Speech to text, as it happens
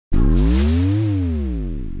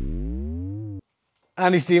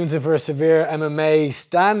Andy Stevenson for SevereMMA,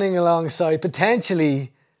 standing alongside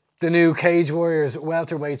potentially the new Cage Warriors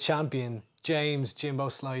welterweight champion, James Jimbo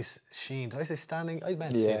Slice Sheehan. Did I say standing? I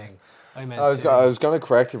meant sitting. I was going to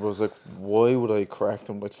correct him, but I was like, why would I correct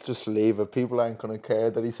him? Like, just leave it. People aren't going to care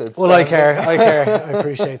that he said standing. Well, I care. I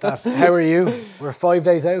appreciate that. How are you? We're 5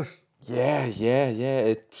 days out. Yeah.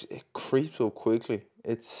 It creeps up quickly.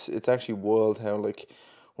 It's actually wild how, like,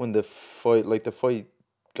 when the fight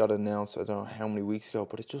got announced, I don't know how many weeks ago,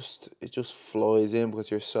 but it just flies in because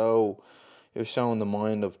you're so in the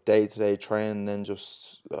mind of day-to-day training, and then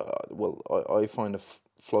just I find it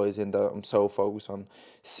flies in that I'm so focused on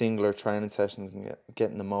singular training sessions and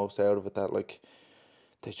getting the most out of it that, like,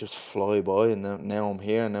 they just fly by. And now I'm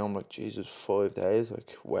here, and now I'm like, Jesus, 5 days,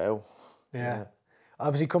 like, wow. Yeah.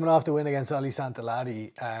 Obviously coming off the win against Ali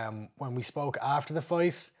Santaladi, when we spoke after the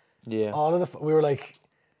fight, we were like,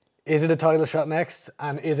 is it a title shot next?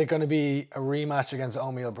 And is it going to be a rematch against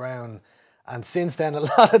O'Meal Brown? And since then, a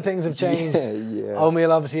lot of things have changed.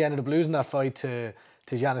 O'Meal obviously ended up losing that fight to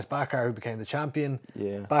Janis Bakar, who became the champion.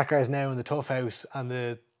 Bakar is now in the tough house, and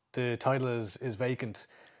the title is vacant.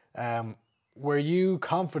 Were you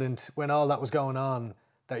confident when all that was going on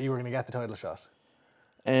that you were going to get the title shot?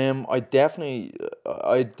 I did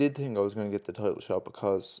think I was going to get the title shot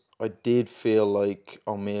because I did feel like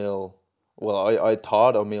O'Meal. Well, I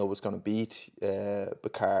thought O'Meal was going to beat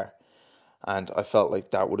Bakar, and I felt like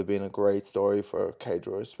that would have been a great story for Cage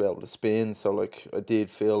Warriors to be able to spin. So, like, I did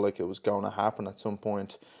feel like it was going to happen at some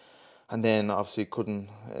point, and then obviously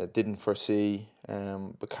didn't foresee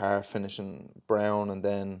Bakar finishing Brown, and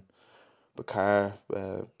then Bakar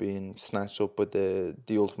being snatched up with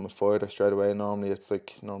the Ultimate Fighter straight away. Normally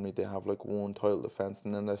they have like one title defense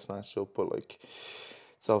and then they're snatched up, but like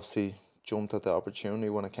it's obviously jumped at the opportunity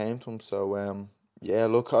when it came to him. So yeah,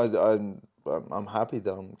 look, I'm happy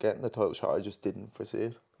that I'm getting the title shot. I just didn't foresee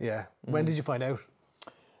it. Yeah. When did you find out?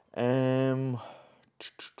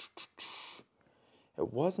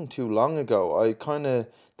 It wasn't too long ago.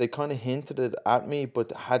 They kind of hinted it at me,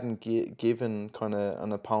 but hadn't given kind of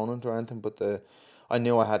an opponent or anything. But I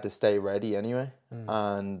knew I had to stay ready anyway.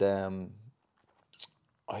 And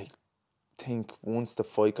I think once the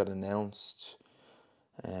fight got announced,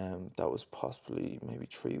 that was possibly maybe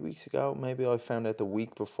 3 weeks ago. Maybe I found out the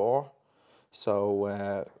week before.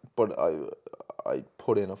 So, but I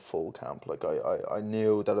put in a full camp. Like I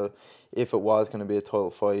knew that if it was going to be a title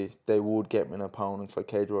fight, they would get me an opponent. Like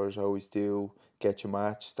Cage Warriors always do, get you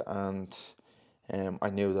matched, and I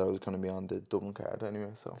knew that I was going to be on the Dublin card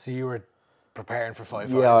anyway. So you were preparing for 5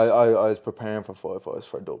 fights. Yeah, I was preparing for 5 fights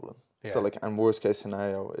for Dublin. Yeah. So like, and worst case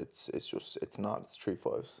scenario, it's 3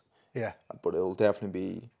 fights. Yeah. But it'll definitely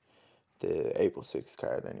be the April 6th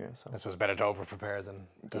card anyway. So I suppose better to over-prepare than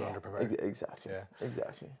under-prepare. Exactly. Yeah.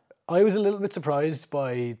 Exactly. I was a little bit surprised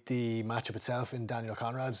by the matchup itself in Daniel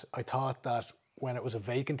Konrad. I thought that when it was a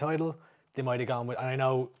vacant title, they might have gone with, and I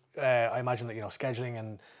know, I imagine that, scheduling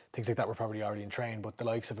and things like that were probably already in train, but the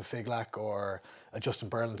likes of a Figlak or a Justin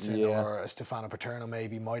Burlinson or a Stefano Paterno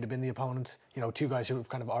maybe might have been the opponent. 2 guys who have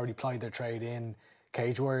kind of already plied their trade in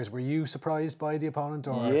Cage Warriors. Were you surprised by the opponent?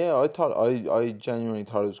 Or? Yeah, I genuinely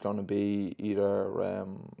thought it was going to be either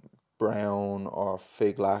Brown or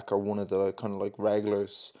Figlak or one of the kind of like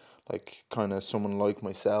regulars, like kind of someone like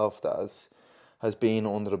myself that has been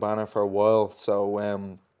under the banner for a while. So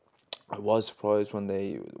I was surprised when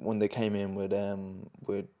they came in with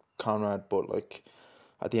Konrad, but like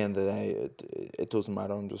at the end of the day, it doesn't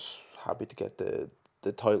matter. I'm just happy to get the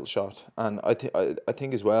title shot, and I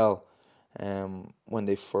think as well. When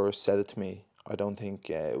they first said it to me, I don't think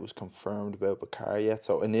it was confirmed about Bakar yet.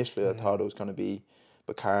 So initially I thought it was going to be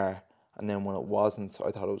Bakar, and then when it wasn't,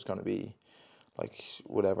 I thought it was going to be like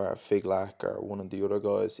whatever, Figlak or one of the other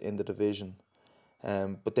guys in the division.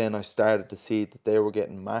 But then I started to see that they were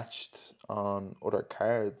getting matched on other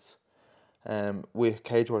cards with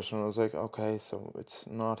Cage Warriors, and I was like, okay, so it's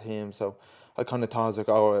not him. So I kind of thought, I was like,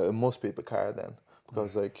 oh, it must be Bakar then.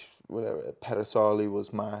 Because like whatever, Pedersoli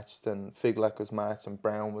was matched and Figlak was matched and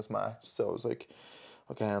Brown was matched, so I was like,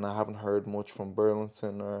 okay, and I haven't heard much from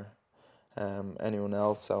Burlinson or anyone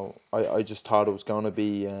else, so I just thought it was gonna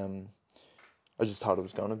be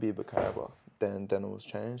Bakar, but then it was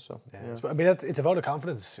changed. So yeah. I mean, it's a vote of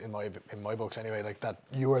confidence in my books anyway. Like that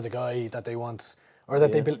you are the guy that they want, or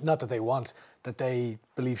that they not that they want, that they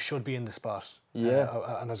believe should be in the spot.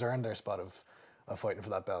 And has earned their spot of fighting for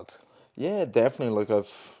that belt. Yeah, definitely. Like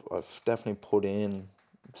I've definitely put in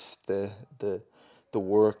the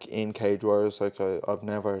work in Cage Warriors. Like I've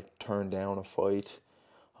never turned down a fight.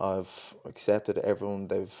 I've accepted everyone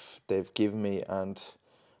they've given me and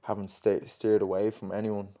haven't steered away from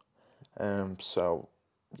anyone. So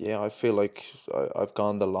yeah, I feel like I've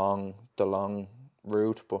gone the long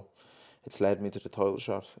route, but it's led me to the title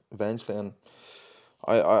shot eventually. And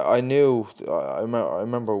I knew, I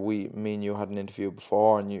remember me and you had an interview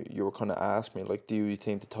before, and you were kind of asked me like, do you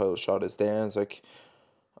think the title shot is there? And it's like,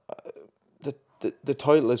 the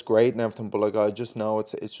title is great and everything, but like I just know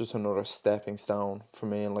it's just another stepping stone for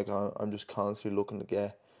me, and like I'm just constantly looking to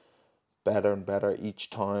get better and better each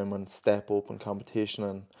time and step up in competition.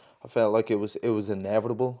 And I felt like it was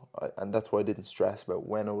inevitable, and that's why I didn't stress about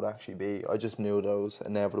when it would actually be. I just knew that it was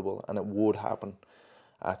inevitable and it would happen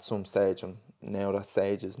at some stage, and now that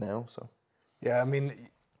stage is now. So yeah, I mean,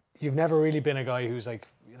 you've never really been a guy who's like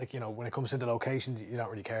you know, when it comes to the locations, you don't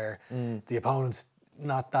really care. The opponent's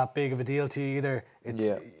not that big of a deal to you either.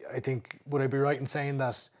 It's, I think, would I be right in saying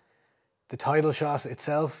that the title shot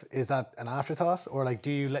itself, is that an afterthought, or like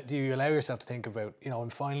do you allow yourself to think about, you know, I'm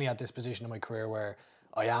finally at this position in my career where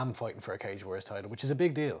I am fighting for a Cage Warriors title, which is a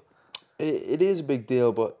big deal. It is a big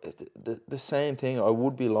deal, but the same thing, I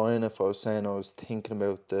would be lying if I was saying I was thinking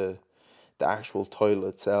about the actual title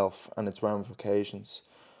itself and its ramifications.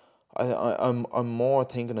 I'm more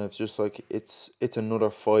thinking of just like it's another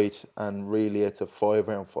fight, and really it's a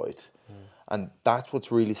 5-round fight, and that's what's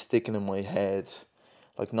really sticking in my head.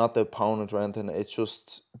 Like, not the opponent or anything. It's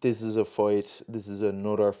just, this is a fight. This is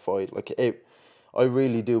another fight. Like, I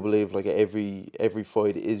really do believe like every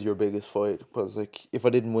fight is your biggest fight, because like if I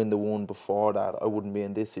didn't win the one before that, I wouldn't be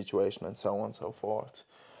in this situation, and so on and so forth.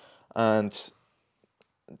 And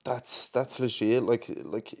that's literally it.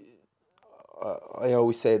 Like I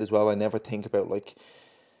always say it as well. I never think about like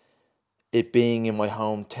it being in my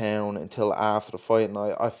hometown until after the fight, and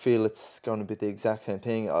I feel it's going to be the exact same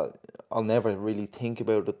thing. I'll never really think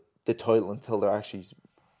about the title until they're actually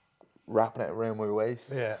wrapping it around my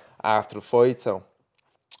waist after the fight. So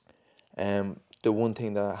the one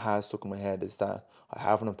thing that has stuck in my head is that I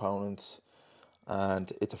have an opponent,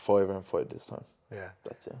 and it's a 5-round fight this time. Yeah,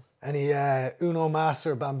 that's it. Any Uno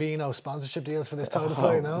Master Bambino sponsorship deals for this title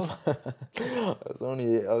fight? No.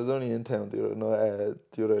 I was only in town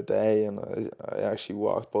the other day, and I actually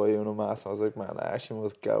walked by Uno Master. I was like, man, I actually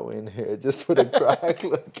must go in here just for the crack.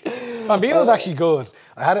 Like, Bambino's actually good.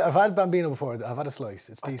 I've had Bambino before. I've had a slice.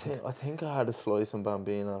 It's decent. I think I had a slice in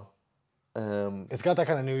Bambino. It's got that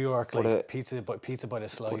kind of New York like pizza by the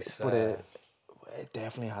slice. But it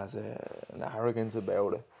definitely has an arrogance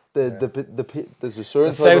about it. There's a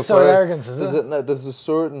certain type of person, arrogance, is it? No, there's a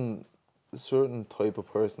certain type of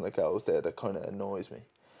person that goes there that kind of annoys me,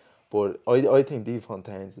 but I think D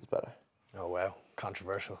Fontaine's is better. Oh wow,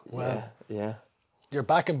 controversial. Well, yeah. You're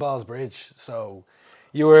back in Balls Bridge, so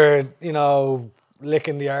you were, you know,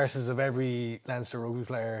 licking the arses of every Leinster rugby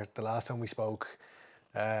player the last time we spoke.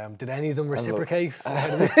 Did any of them reciprocate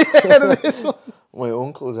ahead of this one? My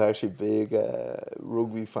uncle's actually big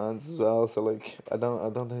rugby fans as well, so like I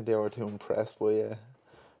don't think they were too impressed by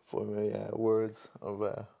my words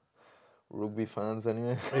of rugby fans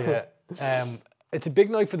anyway. Yeah, it's a big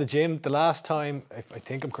night for the gym. The last time, if I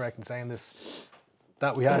think I'm correct in saying this,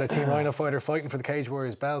 that we had a Team Rhino fighter fighting for the Cage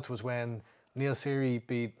Warriors belt was when Neil Seary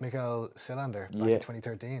beat Mikael Silander back in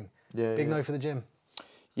 2013. Yeah, big night for the gym.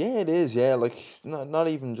 Yeah, it is. Yeah, like not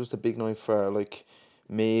even just a big night for like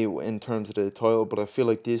me in terms of the title, but I feel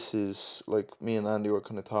like this is, like, me and Andy were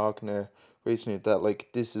kind of talking there recently, that like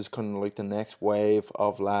this is kind of like the next wave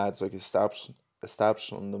of lads like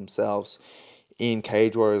establishing themselves in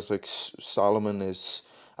Cage Warriors. Like Solomon is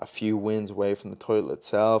a few wins away from the title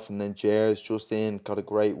itself, and then Jer's just got a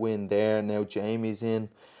great win there. Now Jamie's in,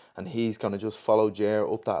 and he's gonna just follow Jer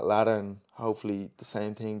up that ladder, and hopefully the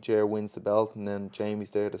same thing, Jer wins the belt, and then Jamie's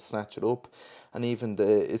there to snatch it up. And even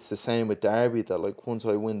it's the same with Darby, that like once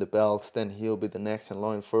I win the belt, then he'll be the next in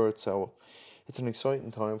line for it. So it's an exciting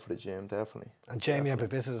time for the gym, definitely. And Jamie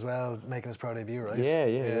Abibissa as well, making his pro debut, right?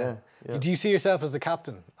 Yeah. Do you see yourself as the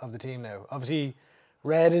captain of the team now? Obviously,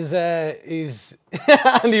 Red is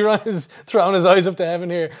Andy Ryan's throwing his eyes up to heaven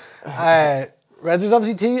here. Red's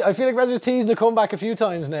obviously I feel like Red's teasing to come back a few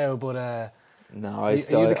times now, but no, are you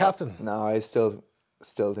the captain? No, I still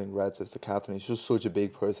think Red's is the captain. He's just such a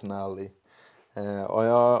big personality.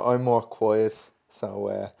 I'm more quiet,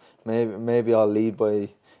 so maybe I'll lead by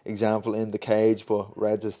example in the cage, but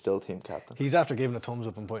Reds is still team captain. He's after giving a thumbs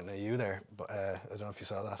up and pointing at you there, but I don't know if you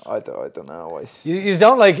saw that. I don't know. You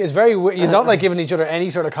don't like, it's very, you don't like giving each other any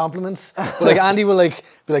sort of compliments, but like Andy will like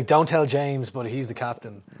be like, don't tell James, but he's the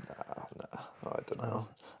captain. No, I don't know.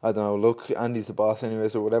 I don't know. Look, Andy's the boss anyway,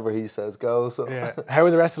 so whatever he says goes. So. Yeah. How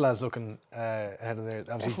are the rest of the lads looking ahead of there?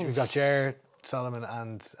 Obviously, we've got Jer, Solomon,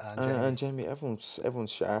 and Jamie. And Jamie,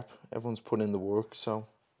 everyone's sharp. Everyone's put in the work. So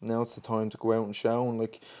now it's the time to go out and show, and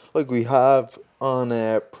like we have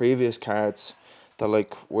on previous cards, that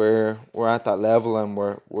like we're at that level, and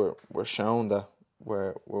we're shown that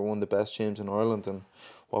we're one of the best gyms in Ireland, and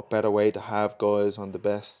what better way to have guys on the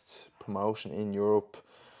best promotion in Europe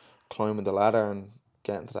climbing the ladder and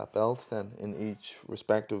getting to that belt then in each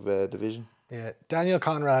respective division. Yeah, Daniel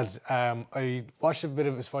Konrad, I watched a bit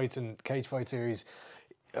of his fights in Cage Fight Series.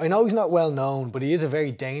 I know he's not well known, but he is a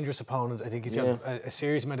very dangerous opponent. I think he's got a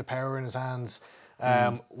serious amount of power in his hands.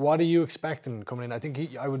 What are you expecting coming in? I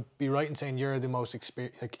think I would be right in saying you're the most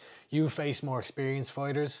experienced. Like, you face more experienced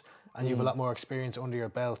fighters, and you have a lot more experience under your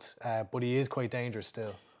belt. But he is quite dangerous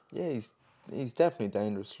still. Yeah, he's definitely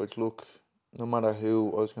dangerous. Like, look, no matter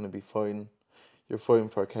who I was going to be fighting, you're fighting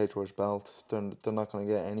for a Cage Warriors belt. They're not going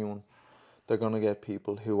to get anyone. They're going to get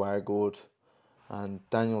people who are good. And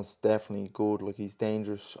Daniel's definitely good. Like, he's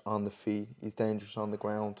dangerous on the feet. He's dangerous on the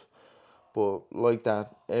ground. But like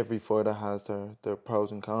that, every fighter has their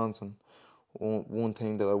pros and cons. And one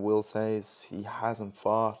thing that I will say is he hasn't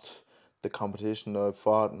fought the competition that I've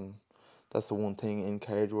fought. And that's the one thing in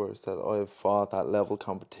Cage Wars, that I've fought that level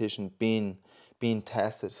competition, being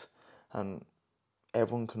tested. And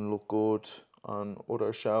everyone can look good on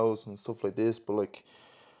other shows and stuff like this. But like,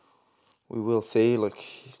 we will see. Like,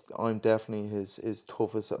 I'm definitely his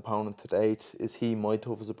toughest opponent to date. Is he my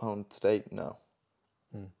toughest opponent to date? No.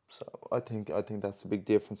 So I think that's a big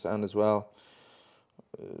difference. And as well,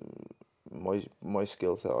 my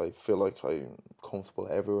skill set, I feel like I'm comfortable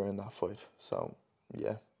everywhere in that fight. So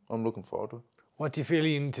yeah, I'm looking forward to it. What do you feel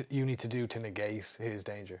you need to do to negate his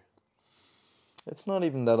danger? It's not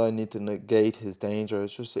even that I need to negate his danger.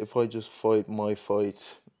 It's just, if I just fight my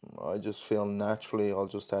fight, I just feel naturally I'll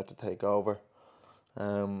just start to take over.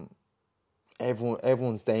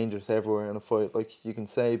 Everyone's dangerous everywhere in a fight. Like, you can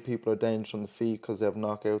say people are dangerous on the feet because they have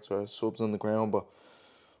knockouts or subs on the ground, but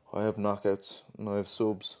I have knockouts and I have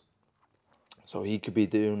subs. So he could be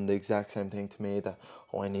doing the exact same thing to me, that,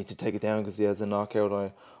 I need to take it down because he has a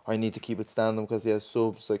knockout. I need to keep it standing because he has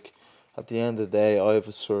subs. Like, at the end of the day, I have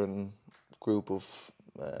a certain group of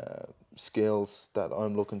skills that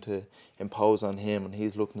I'm looking to impose on him, and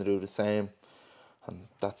he's looking to do the same, and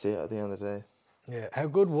that's it at the end of the day. Yeah, how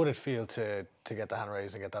good would it feel to get the hand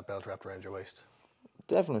raised and get that belt wrapped around your waist?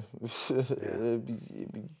 Definitely. It's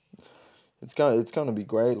gonna be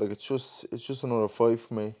great. Like, it's just another fight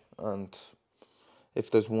for me, and if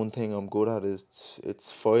there's one thing I'm good at,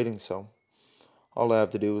 it's fighting. So all I have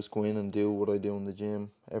to do is go in and do what I do in the gym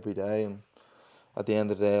every day, and at the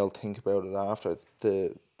end of the day, I'll think about it after.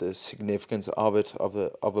 The significance of it, of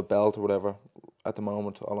a belt or whatever. At the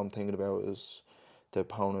moment, all I'm thinking about is the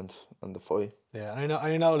opponent and the fight. Yeah, and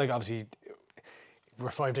I know, like, obviously, we're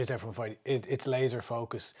 5 days out from a fight. It's laser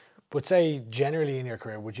focus. But say, generally in your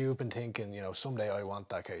career, would you have been thinking, someday I want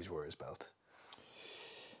that Cage Warriors belt?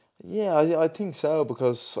 Yeah, I think so,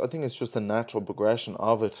 because I think it's just a natural progression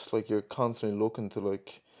of it. Like, you're constantly looking to,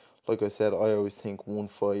 like I said, I always think one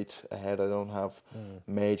fight ahead. I don't have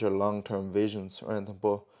major long-term visions or anything,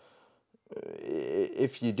 but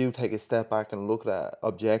if you do take a step back and look at it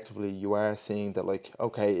objectively, you are seeing that, like,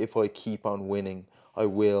 okay, if I keep on winning, I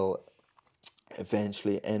will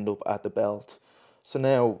eventually end up at the belt. So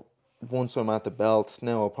now, once I'm at the belt,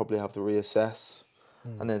 now I'll probably have to reassess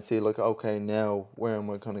and then see, like, okay, now where am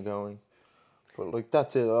I kind of going? But like,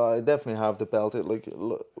 that's it. I definitely have the belt. It, like,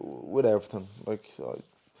 with everything. Like,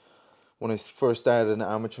 when I first started in the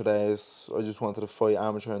amateur days, I just wanted to fight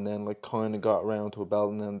amateur, and then like kind of got around to a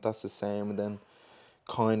belt, and then that's the same, and then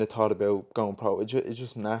kind of thought about going pro. It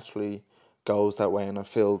just naturally goes that way, and I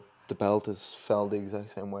feel the belt has felt the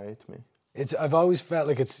exact same way to me. I've always felt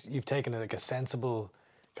like you've taken like a sensible,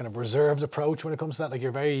 kind of reserved approach when it comes to that. Like,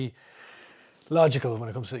 you're very logical when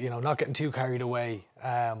it comes to not getting too carried away.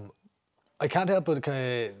 I can't help but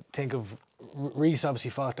kind of think of Reese.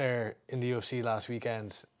 Obviously fought there in the UFC last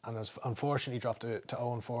weekend, and has unfortunately dropped to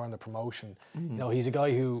 0-4 in the promotion. He's a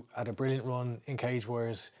guy who had a brilliant run in Cage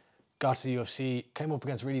Warriors, got to the UFC, came up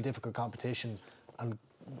against really difficult competition, and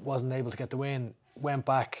wasn't able to get the win. Went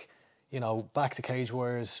back, back to Cage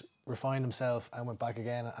Warriors, refined himself, and went back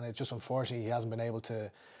again. And it's just unfortunately he hasn't been able to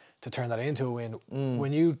turn that into a win.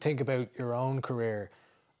 When you think about your own career,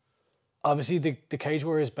 obviously the Cage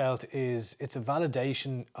Warriors belt it's a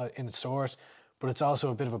validation in its sort, but it's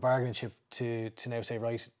also a bit of a bargaining chip to now say,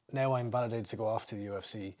 right, now I'm validated to go off to the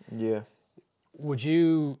UFC. Yeah. Would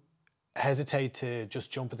you hesitate to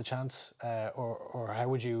just jump at the chance, or how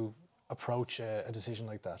would you approach a decision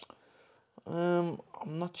like that? I'm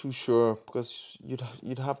not too sure, because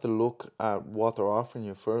you'd have to look at what they're offering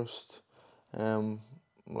you first.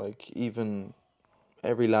 Like, even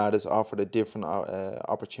every lad is offered a different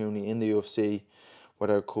opportunity in the UFC,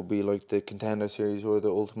 whether it could be like the Contender Series or the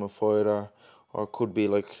Ultimate Fighter, or it could be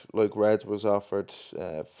like Reds was offered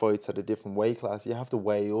fights at a different weight class. You have to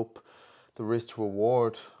weigh up the risk to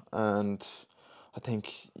reward, and I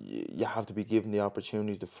think you have to be given the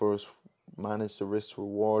opportunity to first manage the risk to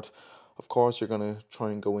reward. Of course, you're gonna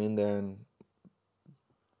try and go in there and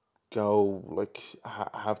go like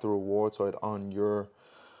have the reward side on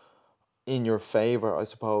in your favor, I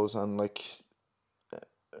suppose, and like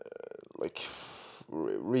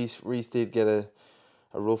Reese did get a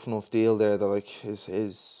rough enough deal there that like his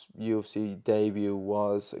UFC debut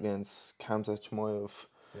was against Khamzat Chimaev.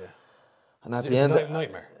 Yeah. And at it's the end, a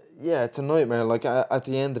nightmare. Yeah, it's a nightmare. Like at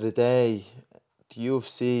the end of the day, the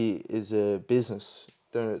UFC is a business.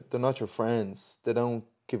 They're not your friends. They don't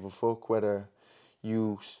give a fuck whether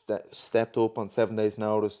you stepped up on 7 days'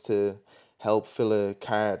 notice to help fill a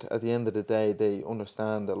card. At the end of the day, they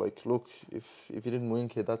understand that like, look, if you didn't win,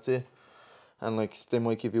 kid, that's it. And like they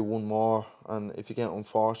might give you one more, and if you get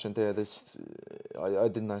unfortunate there, this I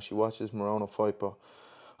didn't actually watch this Moreno fight, but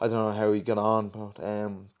I don't know how he got on, but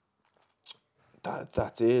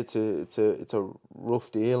that's it. It's a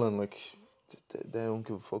rough deal, and like they don't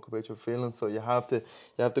give a fuck about your feelings. So you have to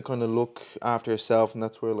kind of look after yourself, and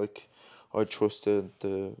that's where like I trust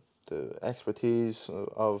the expertise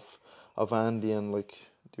of Andy and like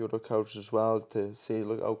the other coaches as well to see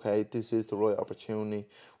like, okay, this is the right opportunity.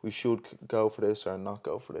 We should go for this or not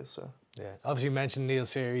go for this. Or yeah, obviously you mentioned Neil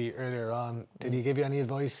Seery earlier on. Did he give you any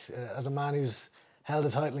advice as a man who's held a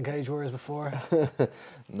title in Cage Warriors before?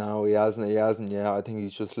 No, he hasn't. Yeah, I think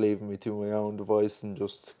he's just leaving me to my own device and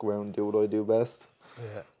just go out and do what I do best.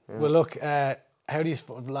 Yeah. Well, look, how do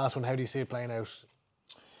you see it playing out?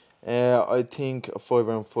 I think a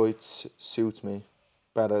 5-round fight suits me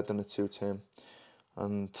better than it suits him,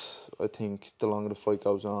 and I think the longer the fight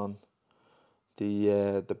goes on,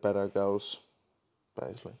 the better it goes,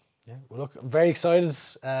 basically. Yeah. Well, look, I'm very excited.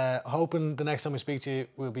 Hoping the next time we speak to you,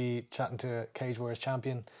 we'll be chatting to Cage Warriors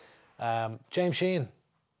champion, James Sheehan.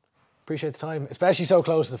 Appreciate the time, especially so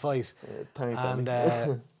close to the fight. Yeah, thanks, and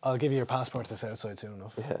Andy. I'll give you your passport to the Southside soon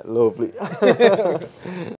enough. Yeah, lovely.